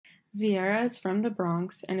Zyaira is from the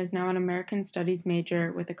Bronx and is now an American Studies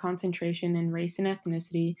major with a concentration in race and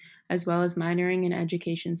ethnicity, as well as minoring in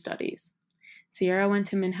education studies. Sierra went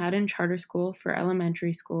to Manhattan Charter School for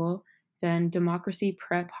elementary school, then Democracy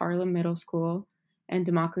Prep Harlem Middle School, and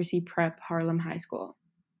Democracy Prep Harlem High School.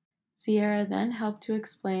 Sierra then helped to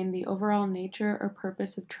explain the overall nature or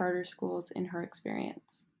purpose of charter schools in her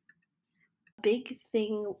experience. Big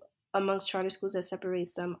thing amongst charter schools that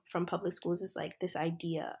separates them from public schools is like this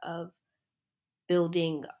idea of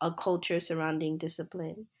building a culture surrounding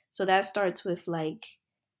discipline. So that starts with like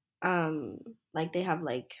they have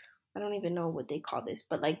like I don't even know what they call this,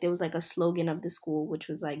 but like there was like a slogan of the school which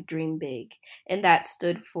was like dream big, and that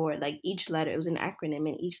stood for like each letter, it was an acronym,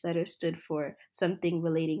 and each letter stood for something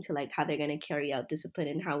relating to like how they're going to carry out discipline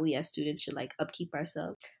and how we as students should like upkeep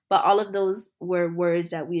ourselves. But all of those were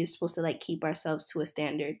words that we were supposed to like keep ourselves to a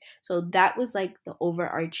standard. So that was like the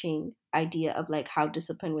overarching idea of like how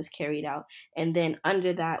discipline was carried out. And then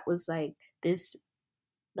under that was like this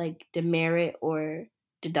like demerit or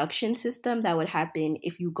deduction system that would happen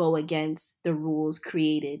if you go against the rules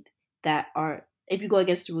created that are if you go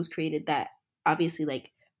against the rules created that obviously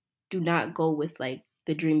like do not go with like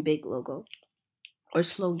the dream big logo or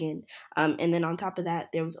slogan. And then on top of that,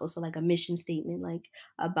 there was also like a mission statement, like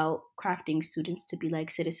about crafting students to be like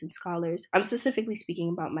citizen scholars. I'm specifically speaking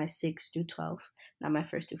about my 6th through 12th, not my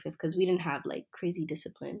 1st through 5th, because we didn't have like crazy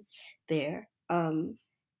discipline there.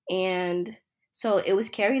 And so it was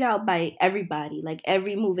carried out by everybody, like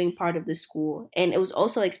every moving part of the school. And it was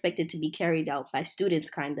also expected to be carried out by students,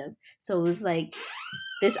 kind of. So it was like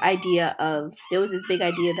this idea of there was this big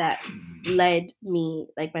idea that led me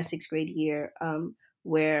like my 6th grade year,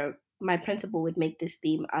 where my principal would make this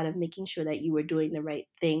theme out of making sure that you were doing the right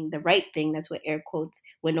thing, that's what air quotes,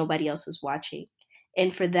 when nobody else was watching.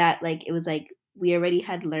 And for that, like it was like we already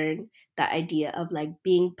had learned the idea of like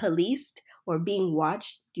being policed or being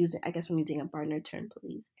watched, using I guess I'm using a partner term,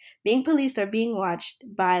 police, being policed or being watched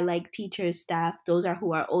by like teachers, staff, those are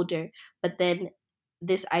who are older. But then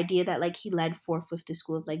this idea that like he led forth with the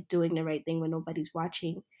school of like doing the right thing when nobody's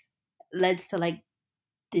watching leads to like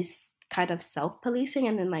this kind of self-policing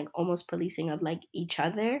and then like almost policing of like each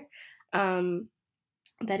other, um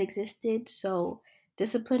that existed. So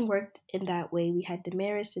discipline worked in that way. We had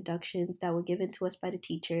demerits, deductions that were given to us by the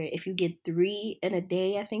teacher. If you get 3 in a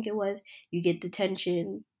day, I think it was, you get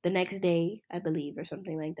detention the next day, I believe, or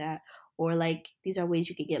something like that. Or like these are ways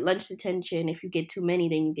you could get lunch detention. If you get too many,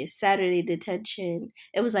 then you get Saturday detention.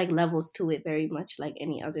 It was like levels to it, very much like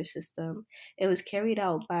any other system. It was carried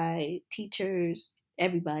out by teachers,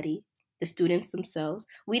 everybody, the students themselves.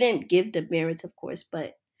 We didn't give demerits, of course,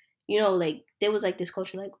 but like there was like this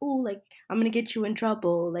culture like, oh, like I'm gonna get you in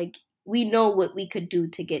trouble. Like we know what we could do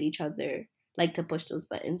to get each other, like to push those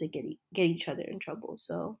buttons and get each other in trouble.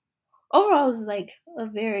 So overall, it was like a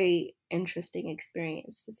very interesting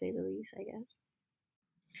experience to say the least, I guess.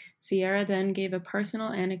 Sierra then gave a personal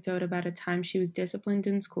anecdote about a time she was disciplined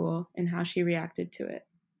in school and how she reacted to it.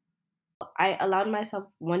 I allowed myself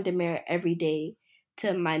one demerit every day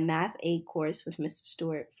to my math A course with Mr.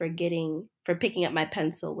 Stewart for picking up my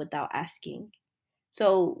pencil without asking.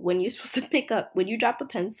 So when you're supposed to when you drop a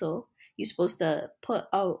pencil, you're supposed to put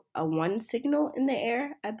a one signal in the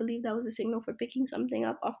air. I believe that was a signal for picking something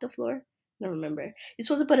up off the floor. I don't remember. You're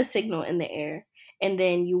supposed to put a signal in the air, and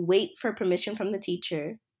then you wait for permission from the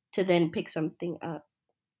teacher to then pick something up.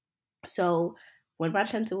 So when my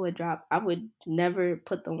pencil would drop, I would never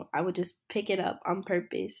I would just pick it up on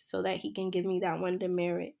purpose so that he can give me that one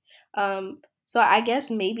demerit. So I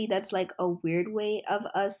guess maybe that's like a weird way of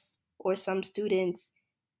us or some students,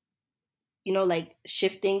 like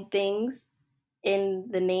shifting things in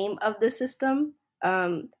the name of the system.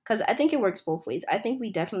 Because I think it works both ways. I think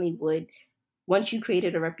we definitely would, once you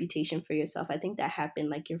created a reputation for yourself, I think that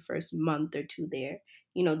happened like your first month or two there.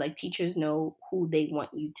 Like teachers know who they want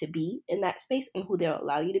you to be in that space and who they'll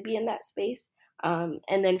allow you to be in that space. And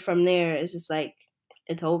then from there, it's just like,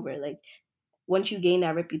 it's over. Like once you gain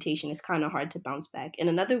that reputation, it's kind of hard to bounce back. And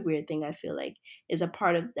another weird thing I feel like is a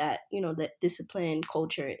part of that, that discipline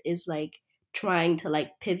culture is like trying to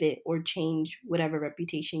like pivot or change whatever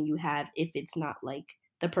reputation you have if it's not like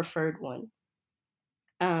the preferred one.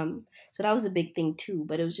 So that was a big thing too,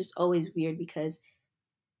 but it was just always weird because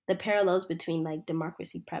the parallels between like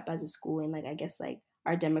democracy prep as a school and like I guess like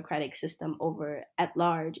our democratic system over at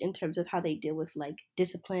large in terms of how they deal with like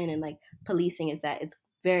discipline and like policing is that it's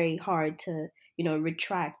very hard to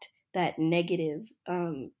retract that negative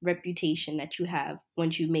reputation that you have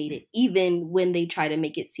once you made it, even when they try to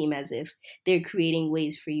make it seem as if they're creating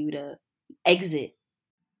ways for you to exit.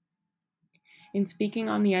 In speaking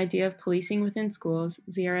on the idea of policing within schools,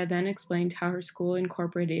 Zyaira then explained how her school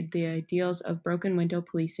incorporated the ideals of broken window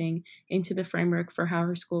policing into the framework for how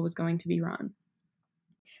her school was going to be run.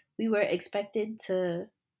 We were expected to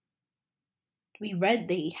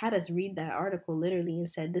they had us read that article literally and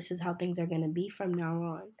said this is how things are going to be from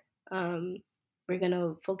now on. We're going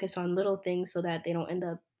to focus on little things so that they don't end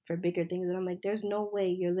up for bigger things. And I'm like, there's no way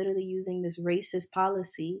you're literally using this racist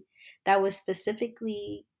policy that was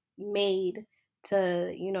specifically made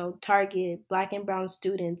to, target black and brown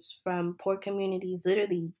students from poor communities,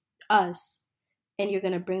 literally us, and you're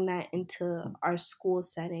going to bring that into our school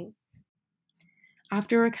setting.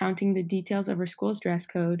 After recounting the details of her school's dress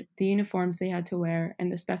code, the uniforms they had to wear, and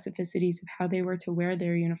the specificities of how they were to wear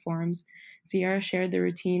their uniforms, Zyaira shared the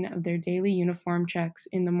routine of their daily uniform checks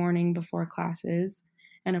in the morning before classes,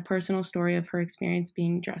 and a personal story of her experience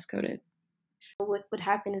being dress coded. What would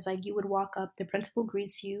happen is like you would walk up, the principal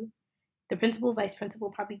greets you, the principal, vice principal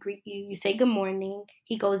probably greet you. You say good morning.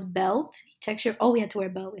 He goes belt. He checks your. Oh, we had to wear a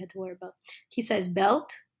belt. We had to wear a belt. He says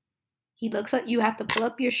belt. He looks at you. Have to pull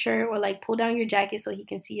up your shirt or like pull down your jacket so he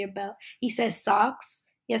can see your belt. He says socks.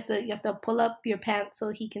 You have to pull up your pants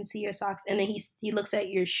so he can see your socks. And then he looks at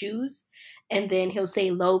your shoes, and then he'll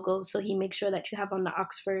say logo. So he makes sure that you have on the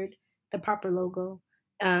Oxford the proper logo.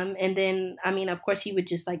 And then I mean, of course, he would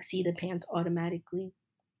just like see the pants automatically,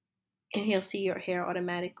 and he'll see your hair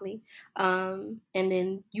automatically. And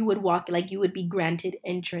then you would walk, like you would be granted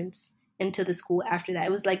entrance into the school after that.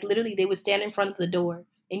 It was like literally they would stand in front of the door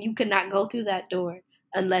and you could not go through that door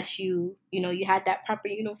unless you had that proper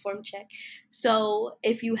uniform check. So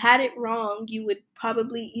if you had it wrong, you would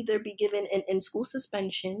probably either be given an in school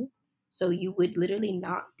suspension. So you would literally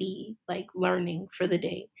not be like learning for the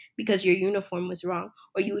day because your uniform was wrong,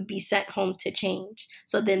 or you would be sent home to change.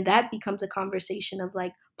 So then that becomes a conversation of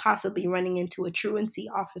like possibly running into a truancy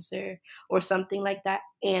officer or something like that.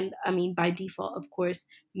 And I mean, by default, of course,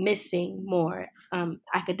 missing more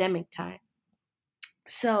academic time.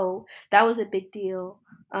 So that was a big deal.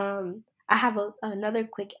 I have another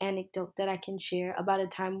quick anecdote that I can share about a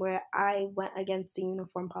time where I went against the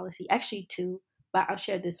uniform policy. Actually, two, but I'll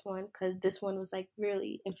share this one because this one was like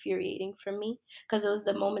really infuriating for me because it was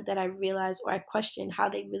the moment that I realized or I questioned how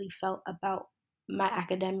they really felt about my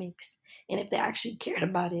academics and if they actually cared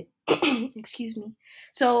about it. Excuse me.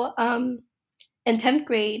 So, in 10th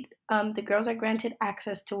grade, the girls are granted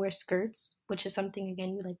access to wear skirts, which is something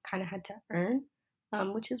again you like kind of had to earn,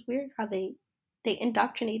 which is weird how they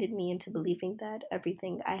indoctrinated me into believing that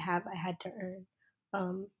everything I have I had to earn.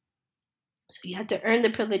 Um, so you had to earn the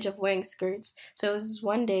privilege of wearing skirts. So it was this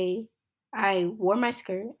one day I wore my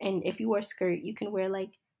skirt, and if you wore a skirt, you can wear like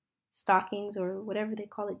stockings or whatever they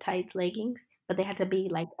call it, tights, leggings, but they had to be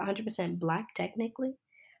like 100% black technically,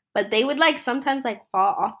 but they would like sometimes like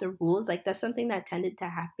fall off the rules. Like that's something that tended to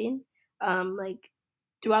happen. Like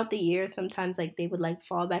throughout the year, sometimes like they would like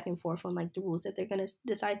fall back and forth on like the rules that they're gonna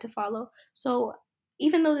decide to follow. So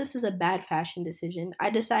even though this is a bad fashion decision, I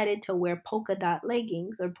decided to wear polka dot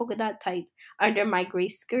leggings or polka dot tights under my gray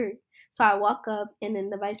skirt. So I walk up, and then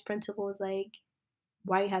the vice principal is like,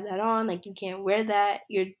 "Why you have that on? Like you can't wear that.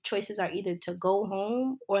 Your choices are either to go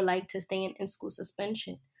home or like to stay in school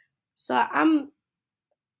suspension." So I'm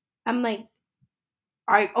like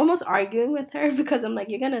almost arguing with her because I'm like,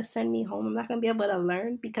 you're gonna send me home. I'm not gonna be able to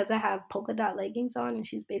learn because I have polka dot leggings on, and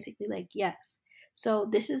she's basically like, yes. So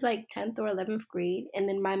this is like 10th or 11th grade, and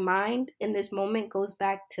then my mind in this moment goes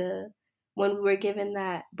back to when we were given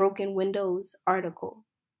that broken windows article.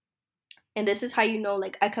 And this is how you know,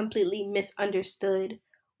 like, I completely misunderstood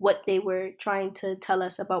what they were trying to tell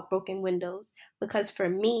us about broken windows. Because for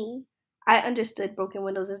me, I understood broken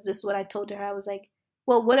windows as this is what I told her. I was like,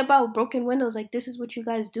 well, what about broken windows? Like, this is what you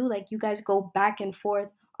guys do. Like, you guys go back and forth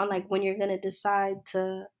on like when you're gonna decide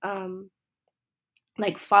to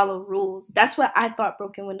like follow rules. That's what I thought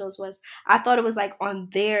broken windows was. I thought it was like on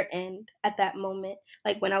their end at that moment.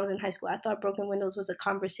 Like when I was in high school, I thought broken windows was a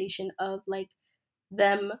conversation of like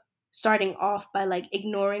them starting off by like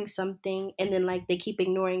ignoring something, and then like they keep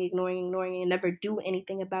ignoring and never do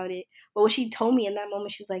anything about it. But what she told me in that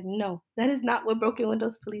moment, she was like, no, that is not what broken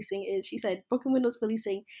windows policing is. She said broken windows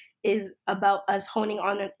policing is about us honing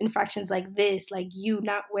on infractions like this, like you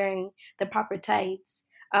not wearing the proper tights,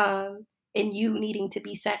 and you needing to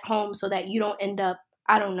be sent home so that you don't end up,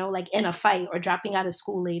 I don't know, like in a fight or dropping out of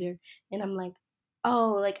school later. And I'm like,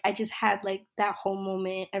 oh, like I just had like that whole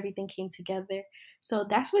moment, everything came together. So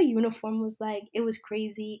that's what uniform was like. It was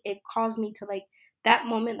crazy. It caused me to like that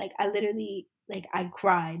moment, like I literally like I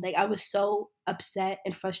cried. Like I was so upset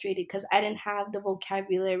and frustrated because I didn't have the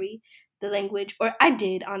vocabulary the language, or I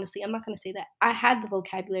did, honestly. I'm not going to say that. I had the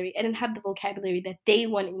vocabulary. I didn't have the vocabulary that they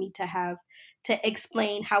wanted me to have to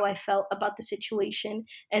explain how I felt about the situation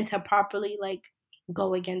and to properly like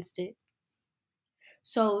go against it.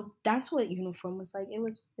 So that's what uniform was like. It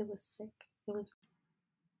was sick. It was.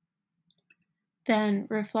 Then,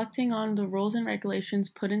 reflecting on the rules and regulations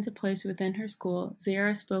put into place within her school,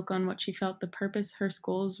 Zyaira spoke on what she felt the purpose her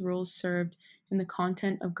school's rules served in the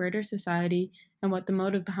content of greater society and what the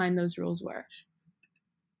motive behind those rules were.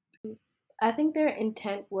 I think their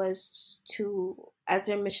intent was to, as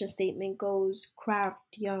their mission statement goes,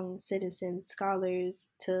 craft young citizens,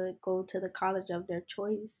 scholars to go to the college of their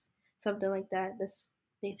choice, something like that. That's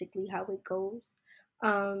basically how it goes.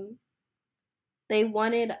 Um, they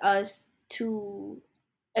wanted us to,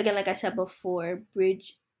 again, like I said before,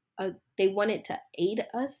 bridge. They wanted to aid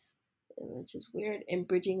us, which is weird, in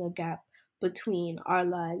bridging a gap between our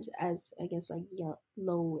lives as, I guess, like young,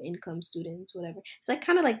 low income students, whatever. It's like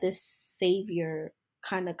kind of like this savior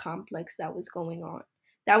kind of complex that was going on.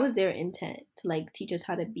 That was their intent, to like teach us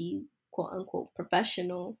how to be quote unquote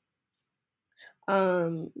professional,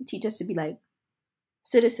 teach us to be like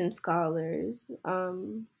citizen scholars,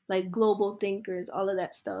 like global thinkers, all of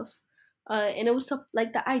that stuff. And it was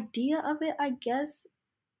like the idea of it, I guess,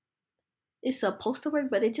 is supposed to work,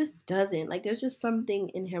 but it just doesn't. Like, there's just something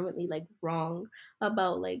inherently like wrong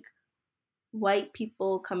about like white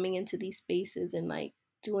people coming into these spaces and like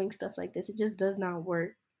doing stuff like this. It just does not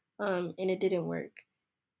work. And it didn't work.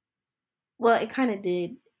 Well, it kind of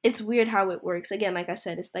did. It's weird how it works. Again, like I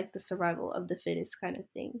said, it's like the survival of the fittest kind of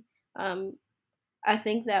thing. Um, I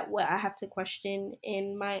think that what I have to question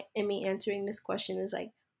in me answering this question is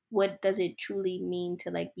like, what does it truly mean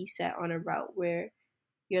to like be set on a route where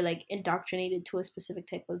you're like indoctrinated to a specific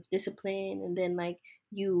type of discipline, and then like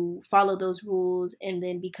you follow those rules, and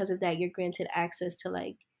then because of that you're granted access to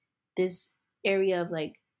like this area of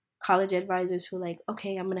like college advisors who are like,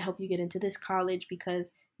 okay, I'm going to help you get into this college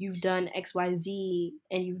because you've done XYZ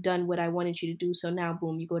and you've done what I wanted you to do, so now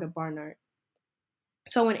boom, you go to Barnard.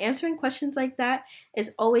 So when answering questions like that, it's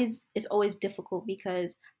always difficult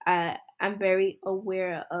because I'm very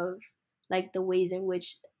aware of like the ways in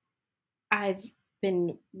which I've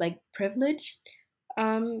been like privileged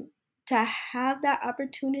um to have that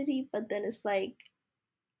opportunity, but then it's like,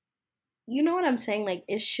 you know what I'm saying? Like,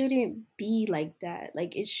 it shouldn't be like that.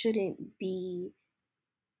 Like, it shouldn't be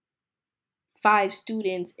five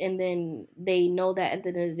students and then they know that at the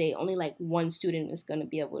end of the day only like one student is going to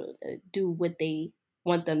be able to do what they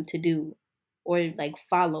want them to do, or like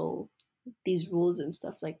follow these rules and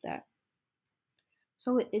stuff like that.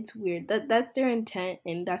 So it's weird that that's their intent,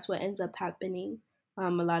 and that's what ends up happening. A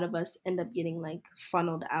lot of us end up getting like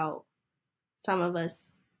funneled out. Some of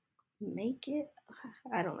us make it.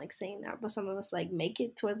 I don't like saying that, but some of us like make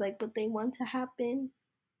it towards like what they want to happen.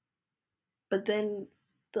 But then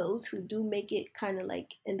those who do make it kind of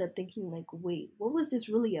like end up thinking like, wait, what was this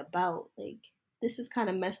really about? Like, this is kind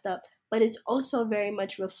of messed up. But it's also very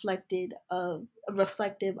much reflective of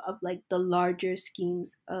like the larger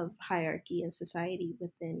schemes of hierarchy and society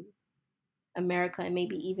within America and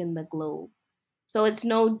maybe even the globe. So it's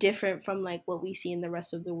no different from like what we see in the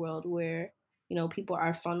rest of the world where, people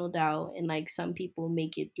are funneled out and like some people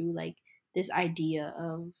make it through like this idea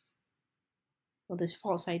of, well, this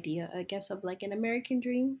false idea, I guess, of like an American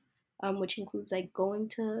dream, which includes like going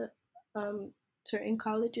to certain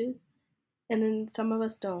colleges, and then some of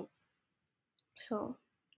us don't. So